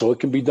So it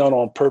can be done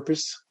on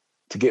purpose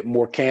to get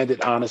more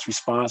candid, honest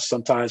response.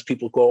 Sometimes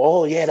people go,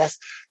 oh yeah,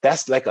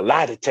 that's like a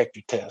lie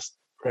detector test,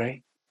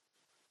 right?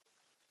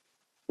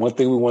 One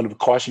thing we want to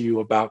caution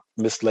you about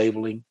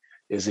mislabeling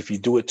is if you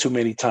do it too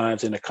many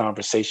times in a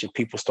conversation,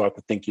 people start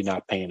to think you're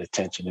not paying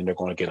attention and they're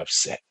going to get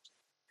upset.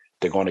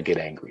 They're going to get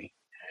angry.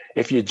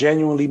 If you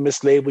genuinely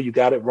mislabel, you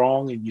got it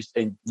wrong,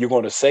 and you're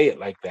going to say it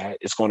like that,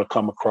 it's going to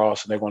come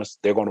across, and they're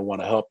going to want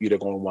to help you. They're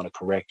going to want to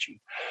correct you.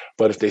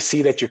 But if they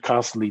see that you're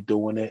constantly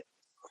doing it,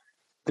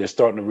 they're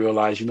starting to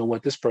realize, you know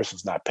what, this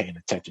person's not paying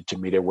attention to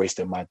me. They're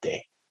wasting my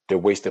day. They're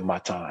wasting my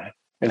time.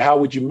 And how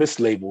would you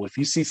mislabel? If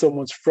you see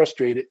someone's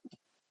frustrated,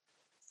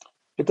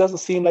 it doesn't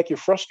seem like you're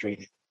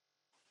frustrated,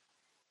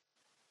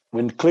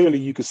 when clearly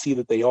you can see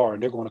that they are,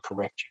 and they're going to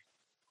correct you.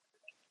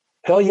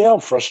 Hell yeah, I'm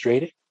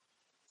frustrated.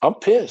 I'm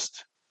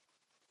pissed.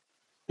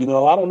 I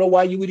don't know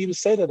why you would even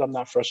say that I'm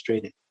not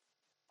frustrated.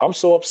 I'm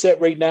so upset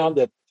right now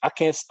that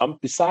I'm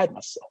beside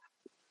myself.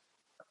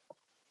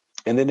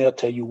 And then they'll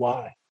tell you why.